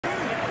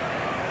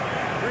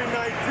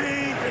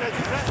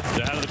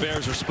How do the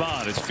Bears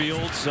respond? It's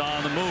Fields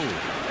on the move.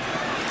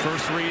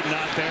 First read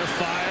not there,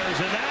 fires,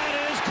 and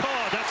that is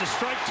caught. That's a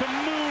strike to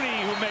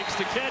Mooney, who makes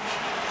the catch.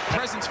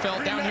 Presence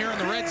felt down here in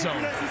the red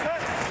zone.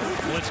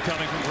 Blitz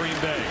coming from Green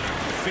Bay.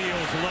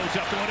 Fields loads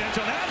up the one end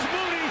zone. Has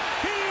Mooney.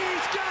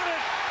 He's got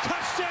it.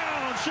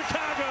 Touchdown,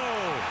 Chicago.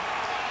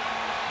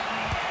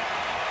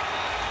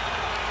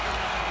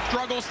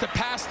 Struggles to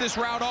pass this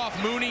route off.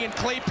 Mooney and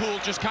Claypool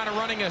just kind of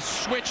running a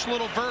switch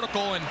little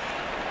vertical, and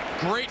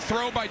great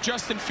throw by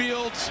Justin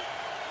Fields.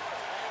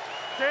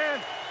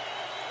 Stand.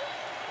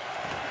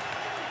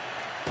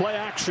 Play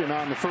action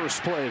on the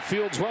first play.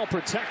 Fields well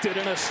protected,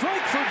 and a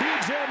strike for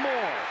DJ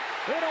Moore.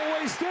 They don't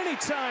waste any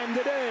time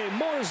today.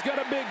 Moore's got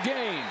a big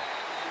gain.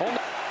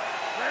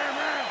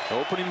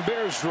 Opening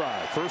Bears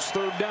drive. First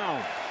third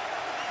down.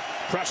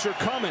 Pressure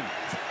coming.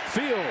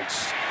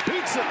 Fields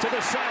beats it to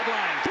the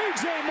sideline.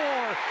 DJ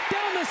Moore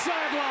down the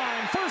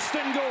sideline. First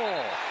and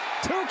goal.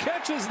 2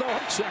 catches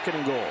the second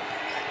and goal.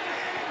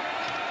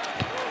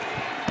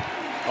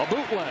 A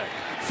bootleg.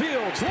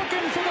 Fields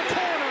looking for the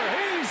corner.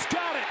 He's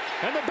got it.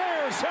 And the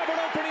Bears have an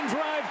opening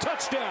drive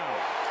touchdown.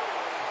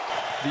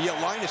 The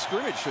line of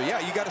scrimmage. So, yeah,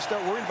 you got to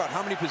start worrying about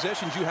how many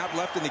possessions you have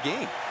left in the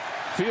game.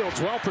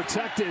 Fields well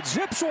protected.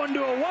 Zips one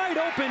to a wide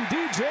open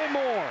DJ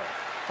Moore.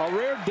 A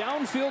rare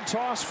downfield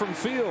toss from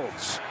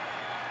Fields.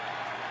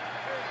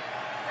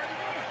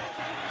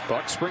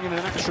 Bucks bringing an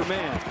extra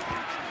man.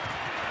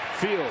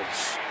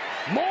 Fields.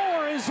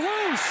 Moore is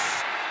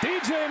loose.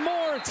 DJ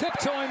Moore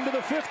tiptoeing to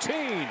the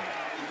 15.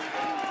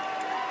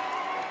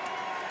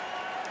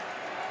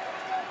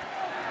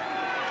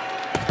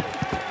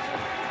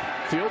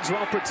 Fields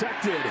well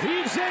protected.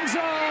 Heaves end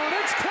zone.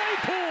 It's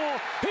Claypool.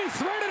 He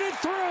threaded it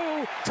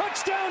through.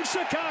 Touchdown,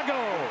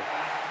 Chicago.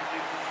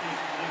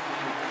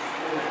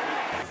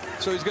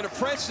 So he's going to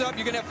press up.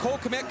 You're going to have Cole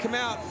Kmet come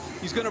out.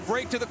 He's going to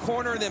break to the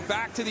corner and then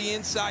back to the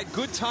inside.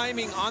 Good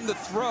timing on the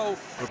throw.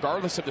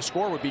 Regardless of the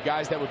score, would be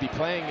guys that would be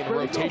playing in a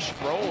rotation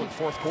role in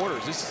fourth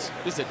quarters. This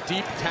is a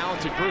deep,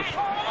 talented group.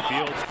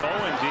 Fields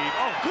going deep.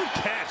 Oh, good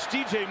catch.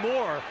 DJ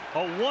Moore,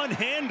 a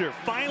one-hander,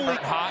 finally.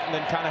 Hot and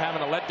then kind of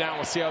having a letdown.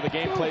 We'll see how the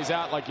game plays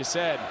out, like you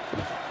said.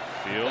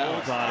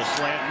 Fields on a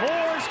slant.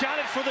 Moore's got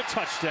it for the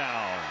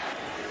touchdown.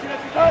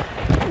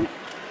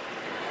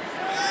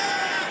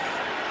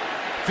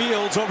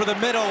 Fields over the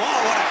middle. Oh,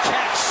 what a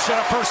catch. And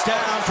a first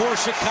down for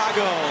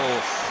Chicago.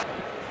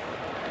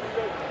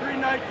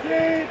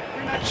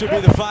 319. Should be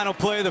the final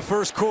play of the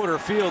first quarter.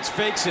 Fields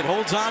fakes it,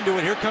 holds on to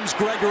it. Here comes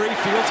Gregory.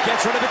 Fields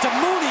gets rid of it to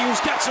Mooney, who's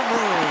got some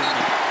room.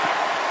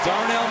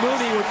 Darnell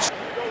Mooney with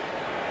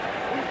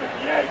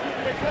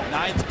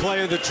 9th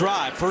play of the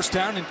drive. First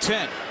down and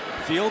 10.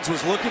 Fields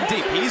was looking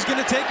deep. He's going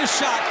to take a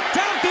shot.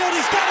 Downfield,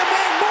 he's got a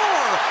man.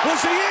 Moore.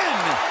 Was he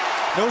in?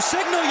 No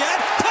signal yet.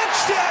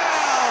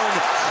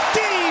 Touchdown!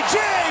 DJ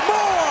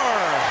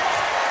Moore!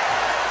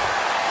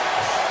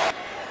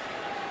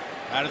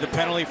 Out of the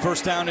penalty,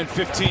 first down and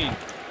 15.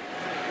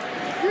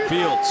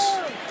 Fields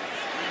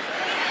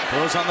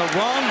throws on the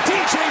run.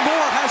 DJ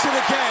Moore has it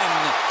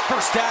again.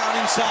 First down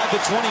inside the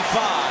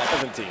 25.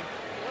 17.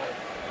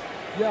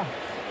 Yeah.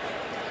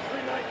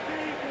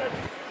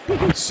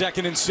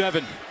 Second and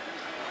 7.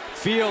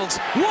 Fields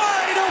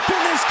wide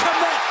open is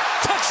Kmet.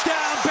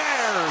 Touchdown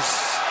Bears.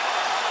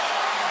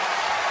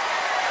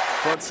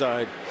 Front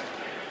side.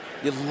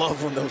 You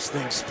love when those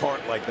things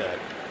part like that.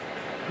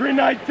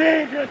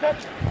 319.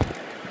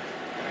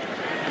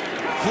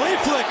 Flea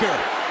flicker.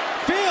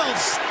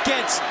 Fields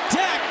gets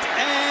decked,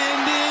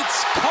 and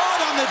it's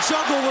caught on the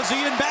juggle. Was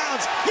he in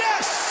bounds?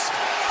 Yes!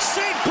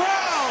 St.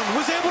 Brown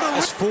was able to...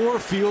 His 4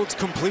 Fields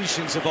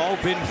completions have all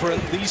been for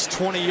at least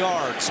 20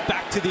 yards.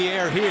 Back to the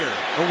air here.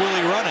 Or will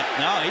he run it?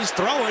 No, he's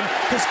throwing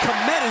because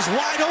Kmet is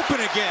wide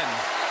open again.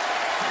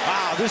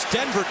 Wow, this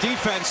Denver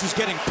defense is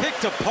getting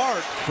picked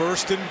apart.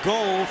 First and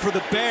goal for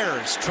the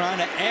Bears, trying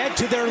to add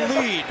to their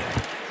lead.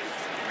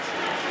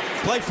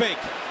 Play fake.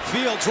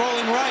 Fields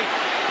rolling right.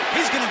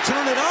 He's going to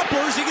turn it up,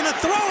 or is he going to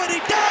throw it? He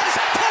does!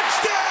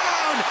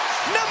 Touchdown!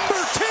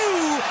 Number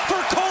 2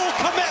 for Cole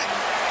Kmet.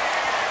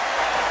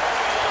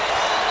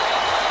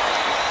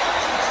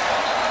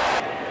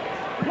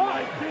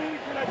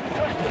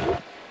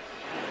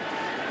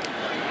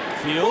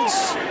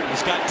 Fields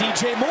has got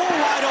DJ Moore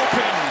wide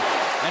open.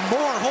 And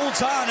Moore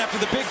holds on after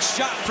the big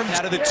shot from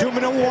out of the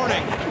 2-minute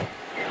warning.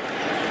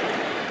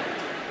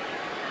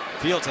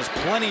 Fields has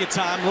plenty of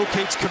time,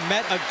 locates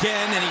Kmet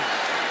again, and he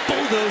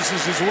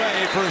bulldozes his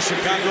way for a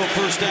Chicago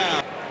first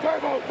down.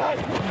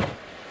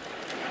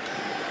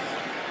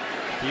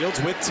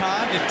 Fields with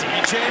time to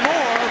DJ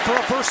Moore for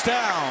a first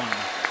down.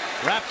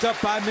 Wrapped up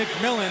by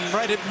McMillan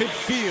right at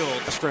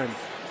midfield. Friend,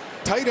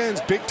 tight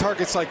ends, big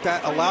targets like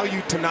that allow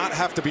you to not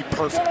have to be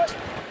perfect.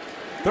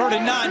 3rd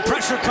and 9,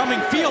 pressure coming.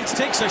 Fields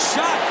takes a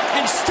shot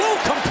and still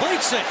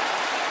completes it.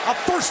 A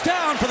first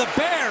down for the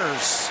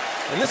Bears.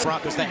 And this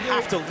Broncos, they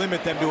have to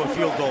limit them to a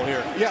field goal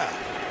here. Yeah.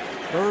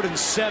 3rd and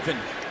 7.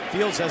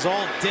 Fields has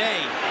all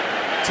day.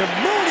 To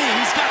Mooney,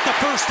 he's got the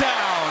first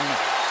down.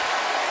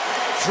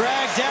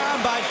 Dragged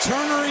down by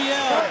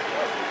Turner-Yell.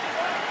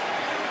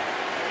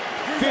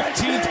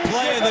 15th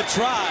play of the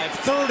drive.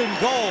 3rd and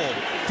goal.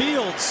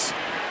 Fields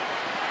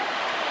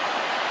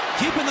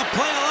keeping the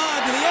play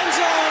alive to the end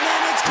zone,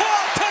 and it's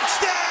caught.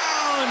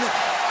 Touchdown,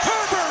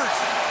 Herbert.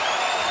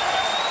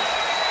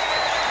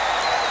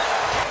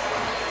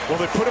 Well,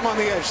 they put him on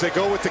the edge. They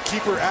go with the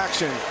keeper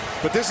action.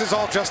 But this is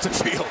all Justin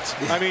Fields.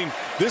 I mean,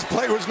 this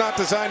play was not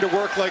designed to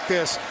work like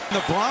this.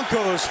 The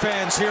Broncos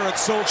fans here at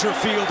Soldier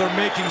Field are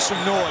making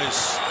some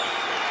noise.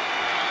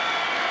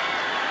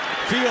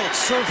 Fields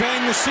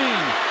surveying the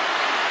scene.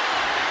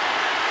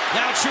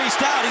 Now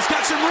chased out. He's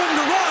got some room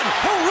to run.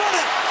 He'll run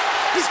it.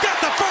 He's got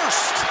the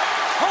first.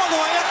 All the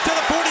way up to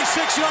the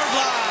 46-yard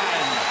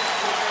line.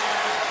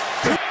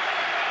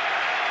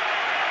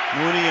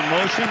 Mooney in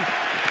motion.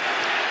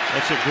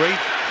 That's a great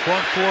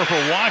front four for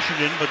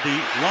Washington, but the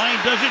line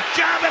does its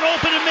job at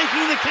open and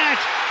making the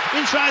catch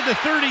inside the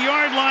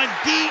 30-yard line.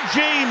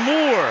 DJ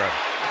Moore.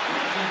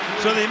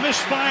 So they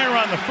misfire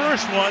on the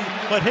first one,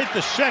 but hit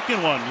the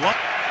second one.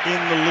 In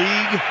the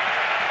league,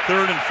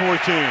 3rd and 14.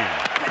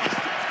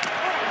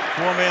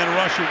 4-man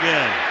rush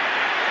again.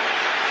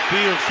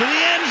 Fields to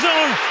the end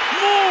zone.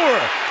 Moore,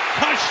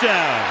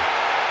 touchdown.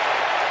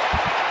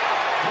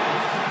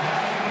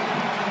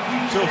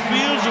 So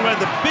Fields, who had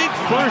the big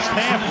first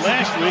half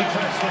last week.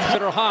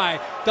 That are high,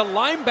 the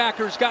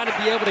linebackers got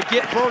to be able to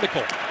get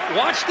vertical.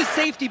 Watch the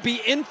safety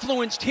be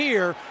influenced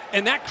here,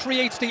 and that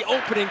creates the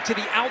opening to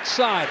the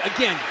outside.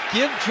 Again,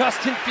 give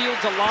Justin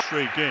Fields a lot.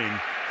 Straight game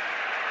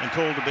and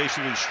told to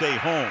basically stay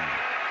home.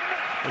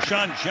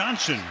 Rashawn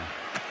Johnson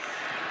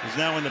is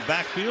now in the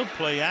backfield.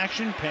 Play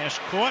action, pass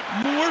caught.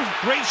 Moore,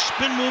 great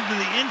spin move to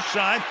the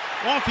inside.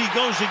 Off he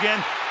goes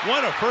again.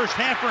 What a first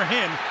half for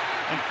him.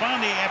 And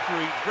finally, after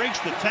he breaks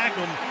the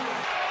tackle,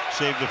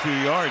 saved a few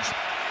yards.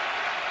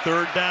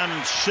 3rd down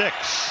and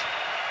 6.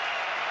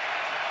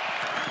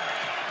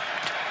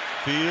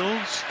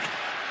 Fields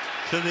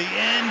to the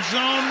end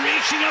zone,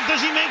 reaching up. Does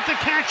he make the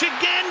catch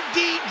again?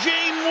 DJ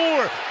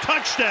Moore,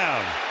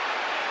 touchdown.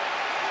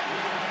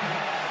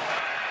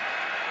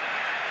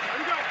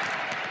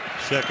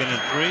 2nd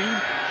and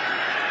 3.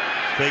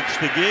 Fakes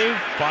the give,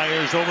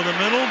 fires over the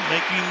middle,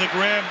 making the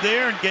grab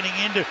there and getting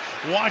into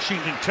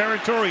Washington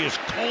territory is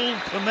Cole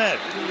Kmet,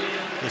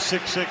 the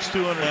 6'6",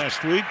 200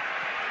 last week.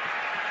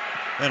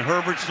 And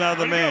Herbert's now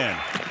the man.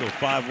 Go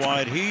 5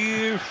 wide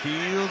here.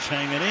 Fields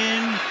hanging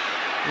in,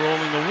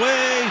 rolling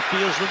away.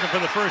 Fields looking for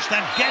the first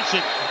down, gets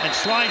it, and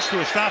slides to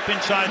a stop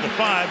inside the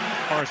 5.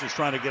 Morris is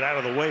trying to get out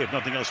of the way, if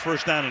nothing else.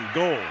 1st down and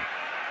goal.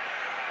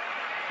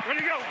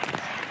 Ready to go.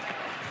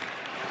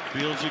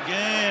 Fields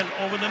again,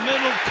 over the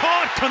middle,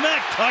 caught, Kmet,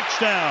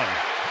 touchdown.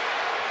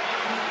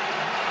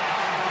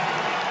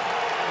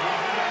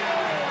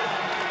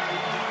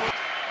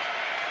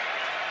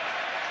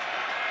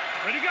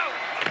 Ready to go.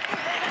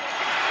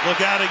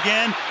 Look out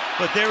again,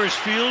 but there is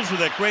Fields with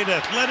that great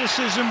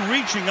athleticism,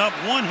 reaching up,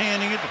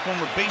 one-handing it, the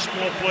former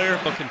baseball player.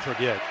 Who can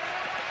forget?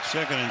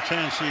 2nd and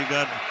 10, so you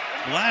got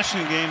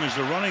Blasingame as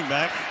the running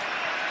back,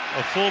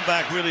 a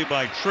fullback really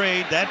by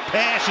trade. That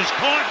pass is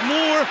caught.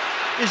 Moore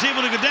is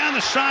able to go down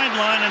the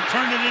sideline and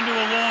turn it into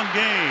a long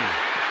game.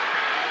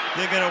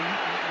 They're going to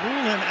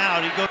rule him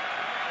out. He goes.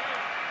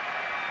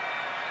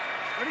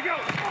 Ready to go.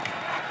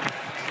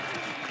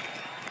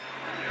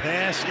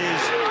 Pass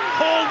is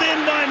hauled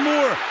in by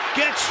Moore.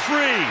 Gets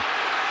free.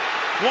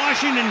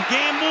 Washington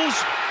gambles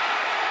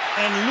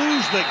and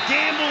lose the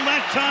gamble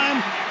that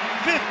time.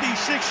 56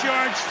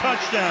 yards,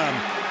 touchdown.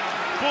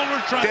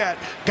 Fuller trying.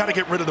 Got to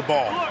get rid of the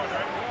ball.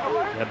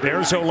 The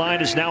Bears O-line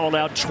has now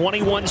allowed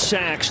 21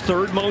 sacks,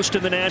 3rd most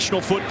in the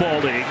National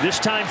Football League. This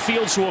time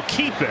Fields will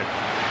keep it.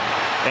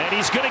 And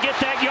he's going to get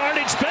that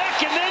yardage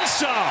back and then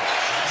some.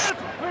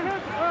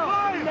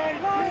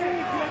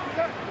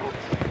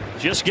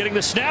 Just getting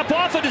the snap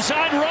off a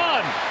design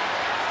run.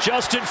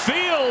 Justin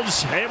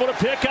Fields able to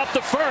pick up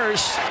the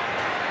first.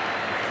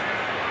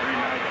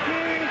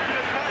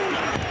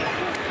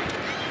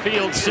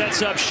 Fields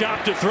sets up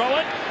shop to throw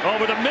it.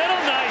 Over the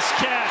middle, nice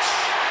catch.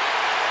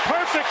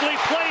 Perfectly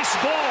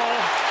placed ball.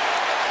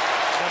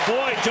 And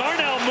boy,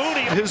 Darnell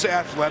Mooney. His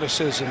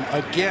athleticism,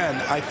 again,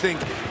 I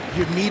think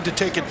you need to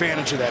take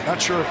advantage of that.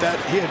 Not sure if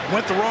he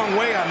went the wrong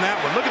way on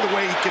that one. Look at the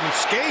way he can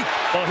escape.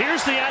 Well,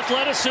 here's the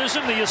athleticism,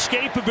 the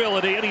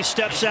escapability, and he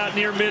steps out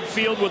near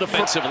midfield with a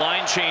offensive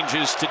line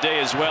changes today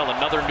as well.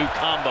 Another new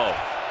combo.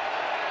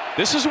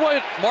 This is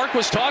what Mark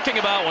was talking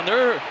about when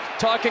they're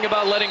talking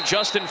about letting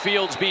Justin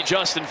Fields be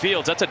Justin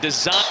Fields. That's a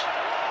design.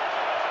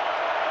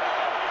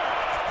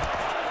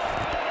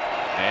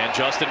 And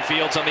Justin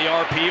Fields on the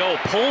RPO,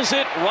 pulls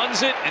it,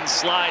 runs it, and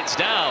slides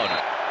down.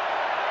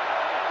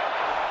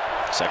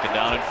 2nd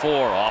down and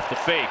 4 off the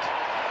fake.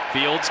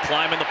 Fields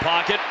climbing the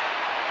pocket,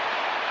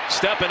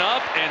 stepping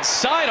up, and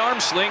sidearm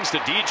slings to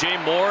DJ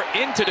Moore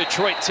into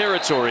Detroit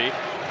territory.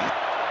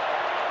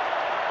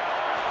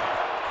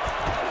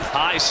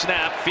 High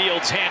snap,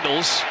 Fields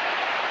handles,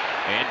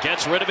 and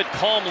gets rid of it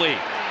calmly.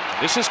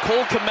 This is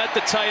Cole Kmet,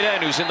 the tight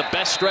end, who's in the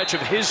best stretch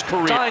of his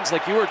career. Signs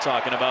like you were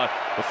talking about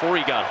before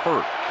he got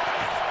hurt.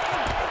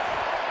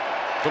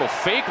 Little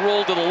fake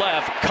roll to the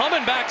left,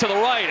 coming back to the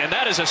right, and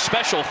that is a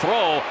special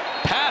throw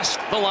past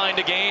the line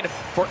to gain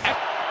for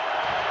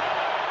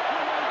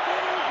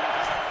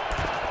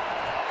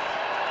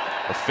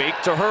a fake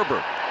to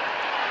Herbert.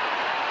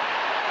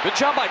 Good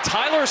job by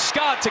Tyler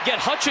Scott to get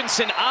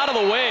Hutchinson out of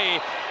the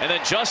way, and then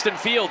Justin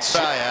Fields.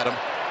 Try, Adam.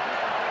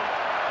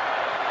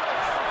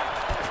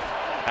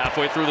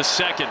 Halfway through the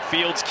second,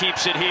 Fields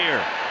keeps it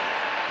here.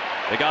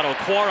 They got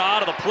Okwara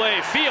out of the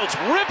play. Fields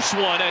rips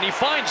one, and he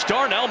finds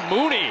Darnell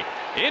Mooney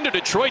into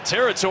Detroit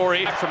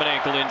territory. Back from an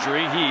ankle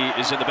injury,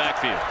 he is in the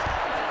backfield.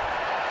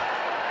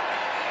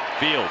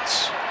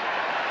 Fields.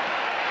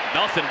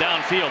 Nothing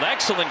downfield.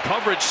 Excellent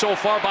coverage so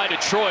far by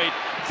Detroit.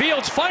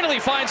 Fields finally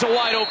finds a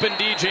wide open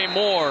DJ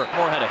Moore.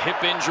 Moore had a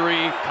hip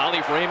injury.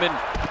 Khalif Raymond,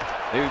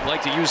 they would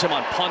like to use him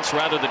on punts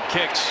rather than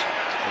kicks.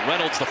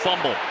 Reynolds the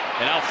fumble.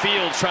 And now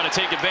Fields trying to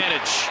take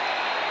advantage.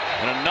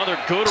 And another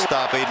good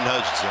stop Aiden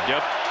Hutchinson.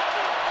 Yep.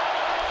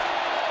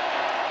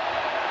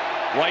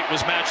 Wright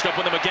was matched up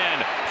with him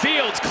again.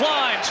 Fields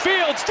climbs.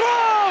 Fields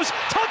throws.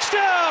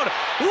 Touchdown.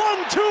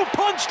 1-2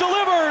 punch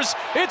delivers.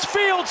 It's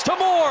Fields to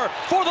Moore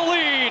for the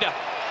lead.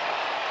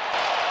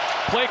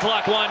 Play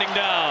clock winding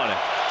down.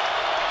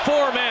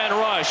 Four-man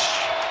rush.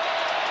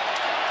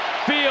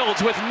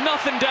 Fields with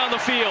nothing down the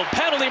field.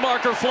 Penalty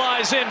marker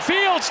flies in.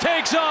 Fields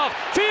takes off.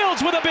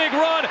 Fields with a big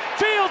run.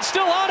 Fields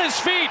still on his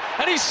feet,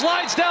 and he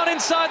slides down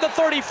inside the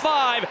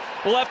 35.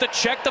 We'll have to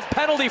check the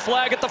penalty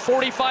flag at the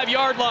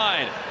 45-yard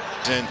line.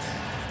 And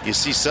you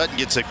see Sutton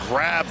gets a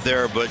grab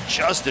there, but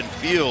Justin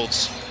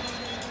Fields,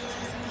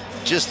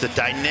 just the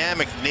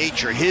dynamic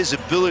nature, his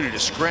ability to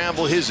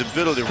scramble, his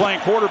ability to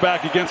playing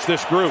quarterback against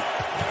this group.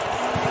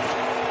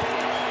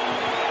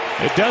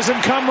 It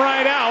doesn't come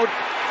right out.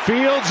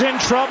 Fields in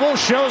trouble,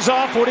 shows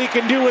off what he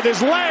can do with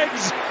his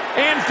legs,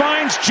 and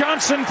finds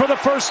Johnson for the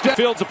first down.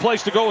 Fields a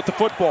place to go with the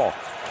football.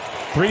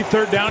 3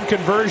 third-down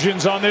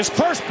conversions on this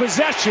first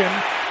possession.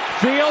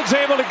 Fields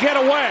able to get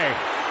away,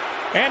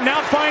 and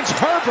now finds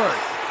Herbert.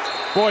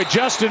 Boy,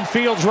 Justin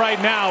Fields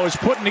right now is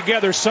putting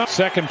together some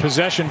second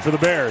possession for the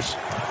Bears.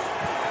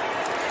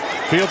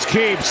 Fields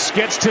keeps,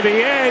 gets to the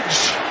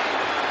edge,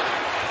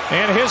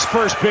 and his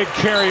first big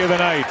carry of the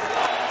night.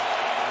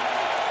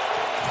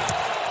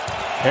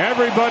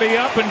 Everybody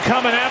up and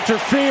coming after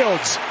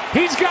Fields.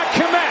 He's got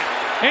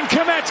Kmet, and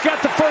Kmet's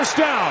got the first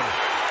down.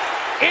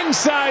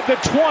 Inside the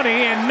 20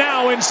 and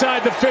now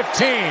inside the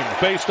 15.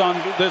 Based on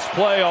this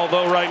play,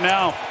 although right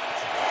now.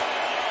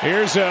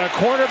 Here's a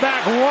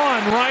quarterback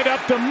run right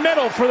up the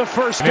middle for the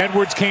first down.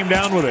 Edwards came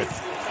down with it.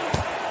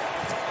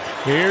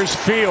 Here's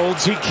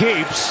Fields, he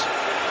keeps.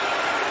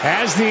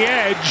 Has the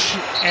edge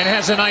and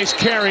has a nice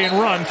carry and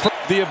run.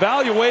 The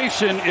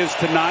evaluation is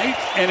tonight,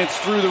 and it's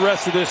through the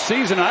rest of this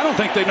season. I don't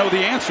think they know the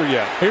answer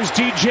yet. Here's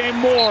DJ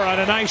Moore on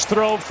a nice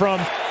throw from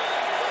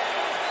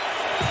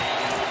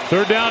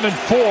 3rd down and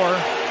 4.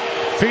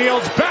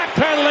 Fields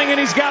backpedaling, and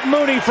he's got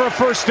Mooney for a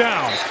first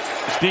down.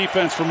 This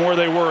defense from where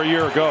they were a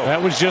year ago.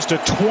 That was just a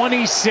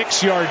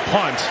 26-yard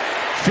punt.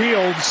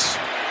 Fields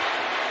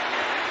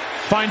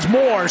finds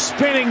Moore,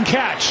 spinning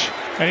catch,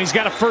 and he's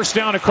got a first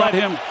down to let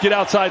him get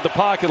outside the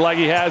pocket like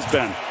he has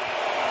been.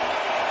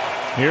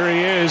 Here he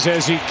is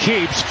as he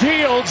keeps.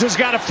 Fields has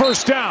got a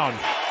first down.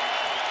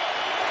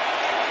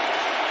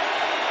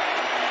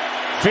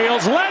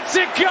 Fields lets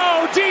it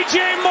go.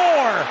 DJ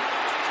Moore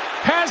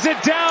has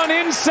it down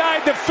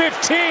inside the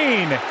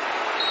 15.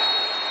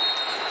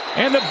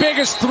 And the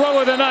biggest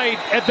throw of the night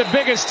at the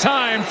biggest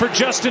time for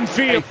Justin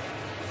Fields.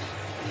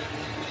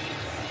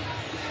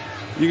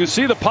 You can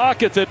see the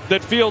pocket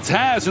that Fields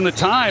has in the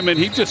time, and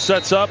he just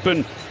sets up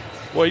and,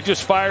 well, he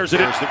just fires it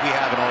in. That we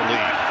have in our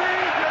league.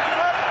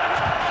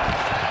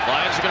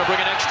 Lions are going to bring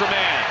an extra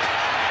man.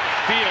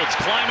 Fields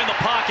climbing the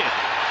pocket.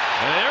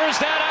 And there's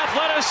that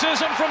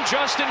athleticism from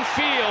Justin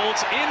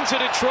Fields into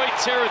Detroit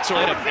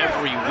territory.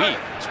 Every week.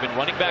 He's been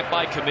running back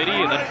by committee,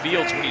 and then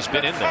Fields when he's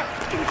been in there.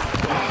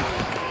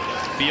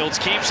 Fields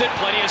keeps it,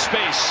 plenty of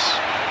space.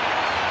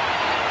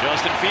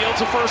 Justin Fields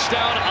a first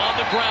down on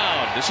the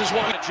ground. This is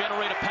what going to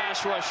generate a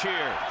pass rush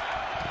here.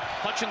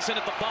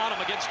 Hutchinson at the bottom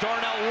against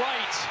Darnell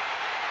Wright.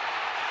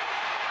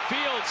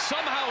 Fields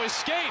somehow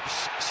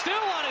escapes,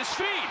 still on his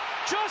feet.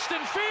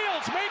 Justin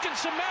Fields making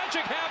some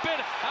magic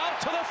happen out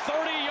to the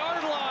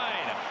 30-yard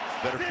line.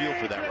 Better feel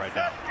for that right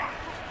now.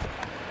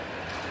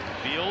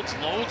 Fields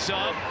loads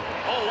up.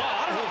 Oh,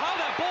 wow, I don't know how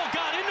that ball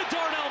got into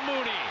Darnell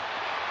Mooney.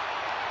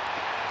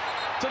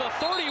 To the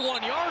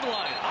 31-yard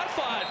line. I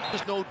thought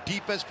there's no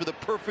defense for the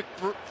perfect,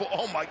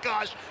 oh my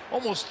gosh,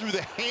 almost through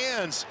the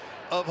hands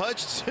of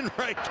Hutchinson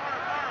right.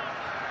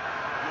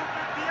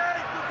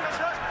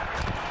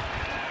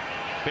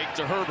 Fake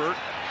to Herbert.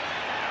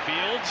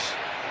 Fields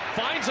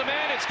finds a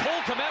man. It's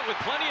Cole Kmet with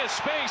plenty of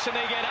space, and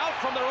they get out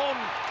from their own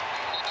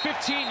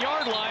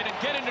 15-yard line and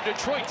get into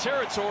Detroit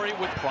territory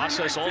with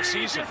process all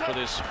season for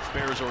this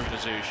Bears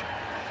organization.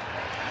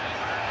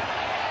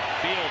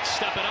 Fields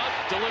stepping up,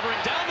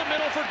 delivering down the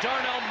middle for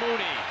Darnell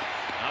Mooney.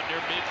 Out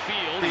near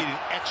midfield. Needing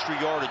extra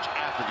yardage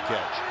after the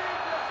catch.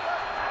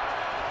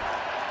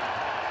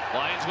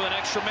 Lions with an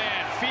extra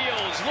man.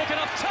 Fields looking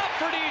up top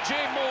for DJ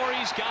Moore.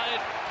 He's got it.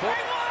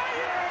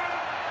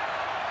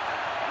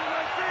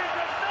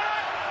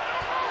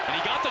 And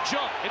he got the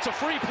jump. It's a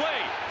free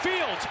play.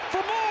 Fields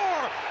for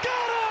Moore.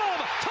 Got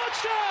him!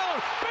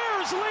 Touchdown!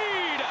 Bears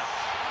lead!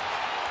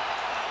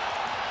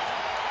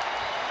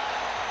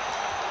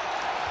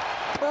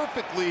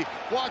 Perfectly.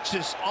 Watch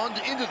this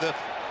into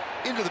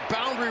the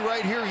boundary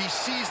right here. He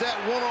sees that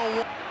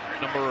one-on-one.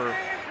 Number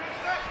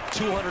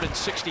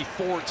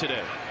 264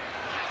 today.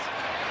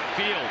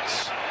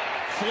 Fields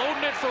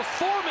floating it for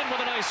Foreman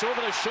with a nice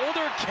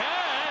over-the-shoulder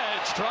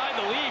catch. Trying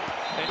to leap.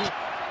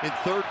 In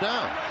third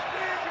down.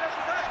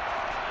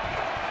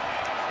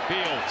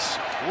 Fields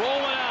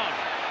rolling out.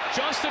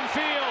 Justin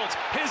Fields.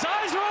 His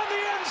eyes are on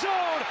the end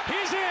zone.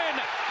 He's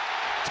in.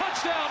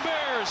 Touchdown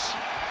Bears.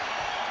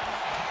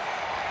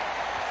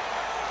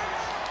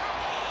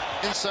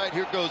 Inside,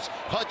 here goes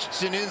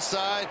Hutchinson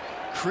inside,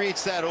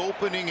 creates that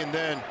opening, and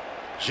then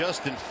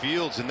Justin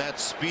Fields in that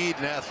speed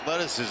and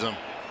athleticism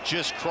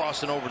just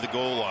crossing over the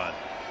goal line.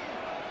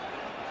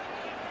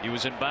 He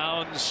was in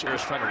bounds.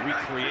 Bears trying to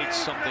recreate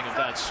something of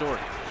that sort.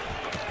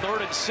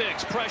 3rd and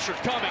 6, pressure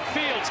coming.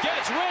 Fields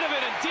gets rid of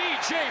it, and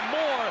DJ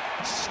Moore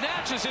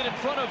snatches it in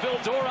front of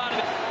Vildor.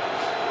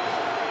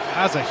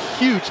 Has a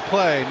huge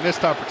play,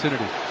 missed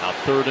opportunity. Now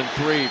 3rd and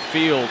 3,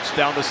 Fields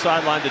down the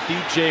sideline to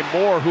DJ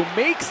Moore, who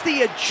makes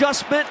the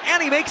adjustment,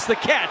 and he makes the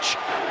catch.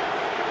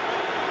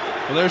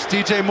 Well, there's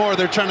DJ Moore.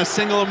 They're trying to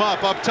single him up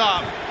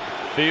top.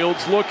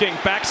 Fields looking,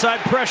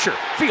 backside pressure.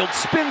 Fields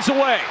spins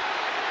away.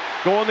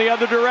 Going the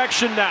other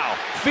direction now.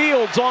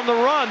 Fields on the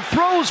run,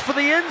 throws for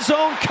the end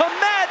zone.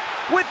 Kmet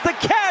with the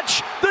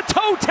catch, the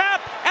toe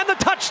tap, and the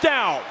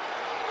touchdown.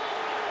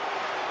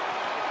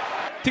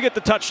 To get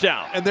the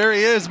touchdown. And there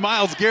he is,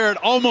 Myles Garrett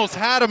almost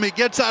had him. He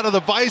gets out of the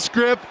vice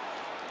grip,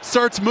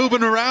 starts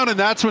moving around, and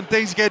that's when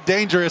things get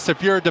dangerous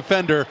if you're a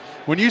defender.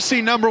 When you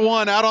see number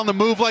 1 out on the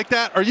move like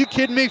that, are you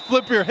kidding me?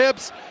 Flip your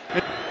hips.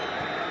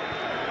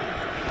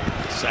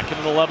 2nd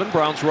and 11,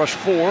 Browns rush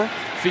 4.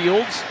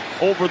 Fields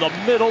over the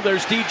middle.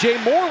 There's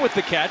DJ Moore with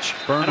the catch.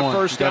 Burn and a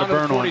first down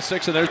at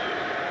 46, and there's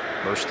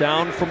first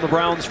down from the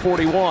Browns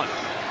 41.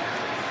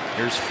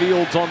 Here's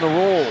Fields on the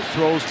roll,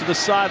 throws to the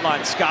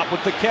sideline. Scott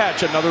with the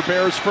catch, another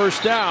Bears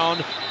first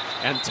down,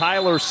 and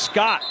Tyler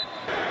Scott.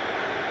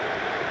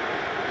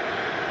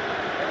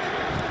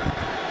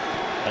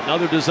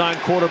 Another design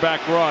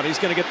quarterback run. He's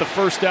going to get the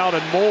first down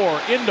and more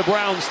into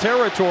Browns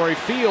territory.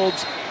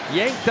 Fields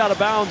yanked out of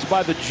bounds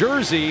by the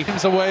jersey.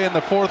 Teams away in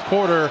the 4th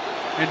quarter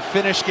and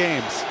finish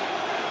games.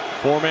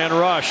 4-man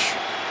rush.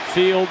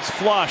 Fields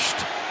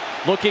flushed,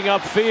 looking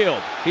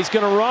upfield. He's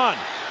going to run.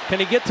 Can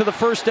he get to the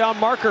first down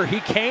marker? He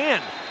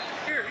can.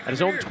 At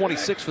his own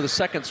 26 for the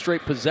 2nd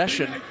straight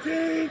possession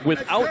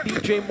without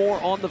DJ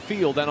Moore on the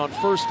field. And on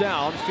first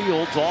down,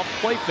 Fields off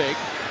play fake.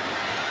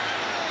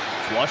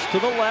 Flush to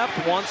the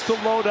left, wants to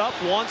load up,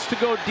 wants to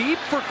go deep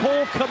for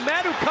Cole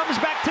Kmet, who comes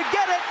back to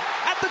get it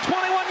at the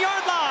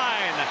 21-yard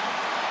line.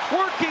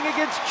 Working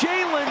against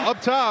Jalen.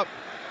 Up top.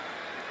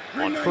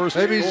 On first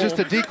Maybe he's goal. just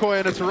a decoy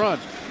and it's a run.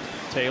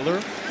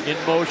 Taylor in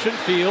motion,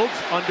 Fields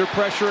under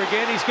pressure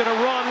again. He's going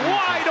to run,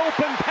 wide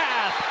open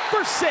path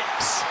for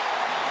 6.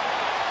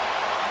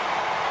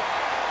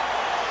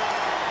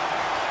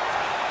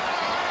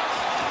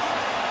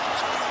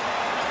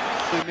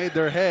 They made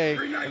their hay,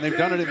 and they've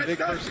done it in big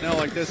personnel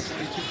like this, 2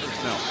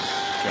 personnel.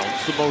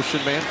 Jones the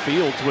motion man,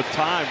 Fields with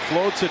time,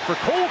 floats it for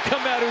Cole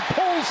Kmet, who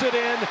pulls it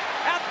in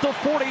at the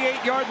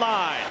 48-yard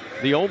line.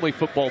 The only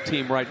football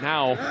team right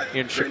now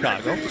in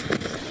Chicago.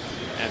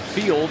 And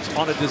Fields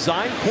on a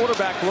design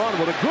quarterback run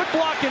with a good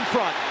block in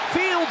front.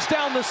 Fields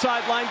down the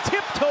sideline,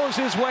 tiptoes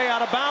his way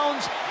out of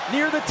bounds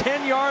near the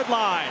 10-yard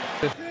line.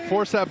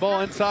 Force that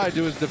ball inside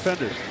to his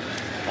defenders.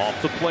 Off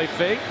the play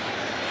fake.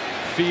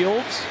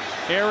 Fields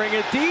airing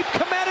it deep.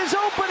 Kmet is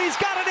open. He's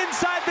got it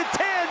inside the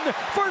 10.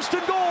 1st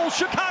and goal,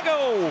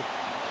 Chicago.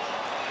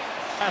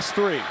 Last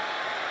 3.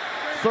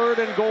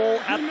 3rd and goal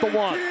at the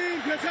 1.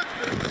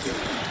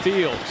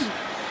 Fields.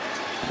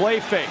 Play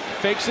fake.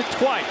 Fakes it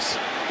twice.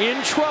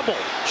 In trouble.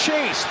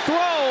 Chase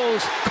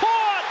throws.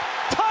 Caught.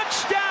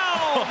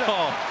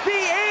 Touchdown.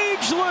 The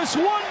ageless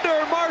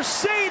wonder,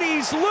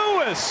 Mercedes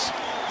Lewis,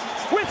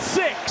 with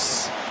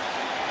 6.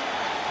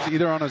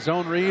 Either on a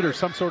zone read or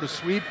some sort of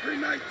sweep,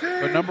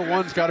 but number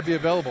 1's got to be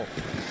available.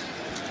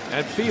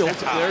 And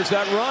Fields, there's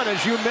that run,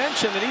 as you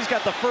mentioned, and he's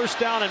got the first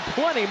down and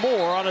plenty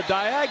more on a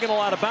diagonal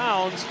out of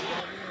bounds.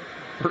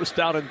 First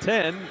down and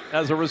 10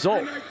 as a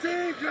result.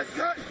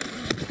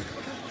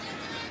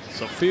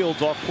 So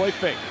Fields off play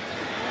fake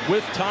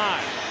with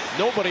time.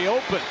 Nobody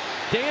open.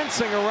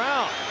 Dancing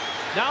around.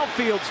 Now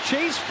Fields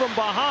chased from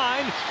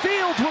behind.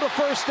 Fields with a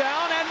first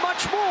down and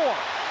much more.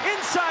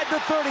 Inside the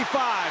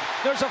 35.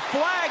 There's a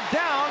flag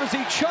down as he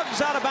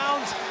chugs out of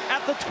bounds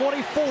at the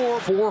 24.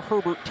 4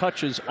 Herbert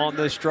touches on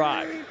this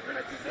drive.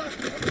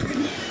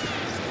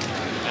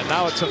 And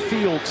now it's a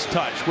Fields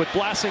touch with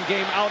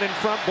Blasingame out in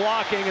front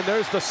blocking, and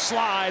there's the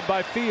slide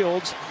by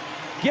Fields.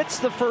 Gets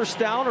the first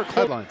down or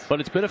close, but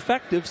it's been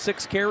effective.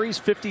 6 carries,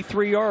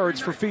 53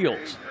 yards for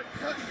Fields.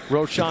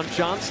 Roshan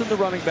Johnson, the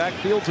running back.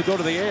 Fields will go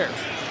to the air.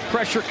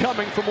 Pressure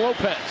coming from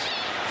Lopez.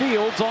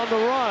 Fields on the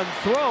run,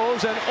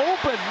 throws, and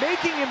open,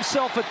 making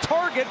himself a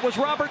target was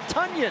Robert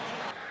Tonyan.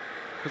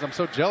 Because I'm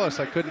so jealous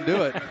I couldn't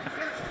do it.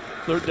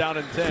 3rd down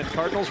and 10.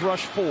 Cardinals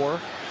rush 4.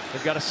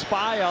 They've got a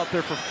spy out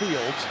there for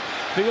Fields.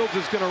 Fields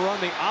is going to run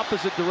the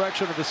opposite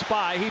direction of the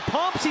spy. He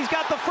pumps. He's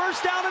got the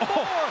 1st down and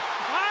more.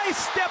 High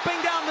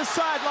stepping down the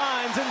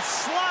sidelines and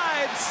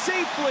slides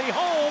safely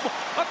home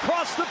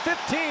across the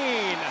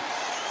 15.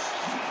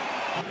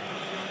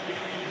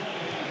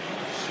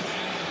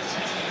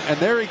 And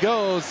there he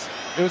goes.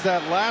 It was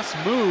that last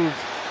move.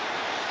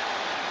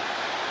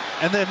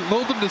 And then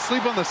lulled him to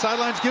sleep on the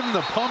sidelines, give him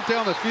the pump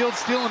down the field,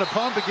 stealing a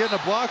pump and getting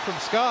a block from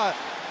Scott.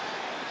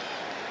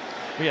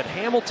 We had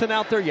Hamilton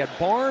out there. You had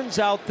Barnes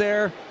out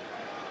there.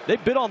 They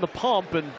bit on the pump, and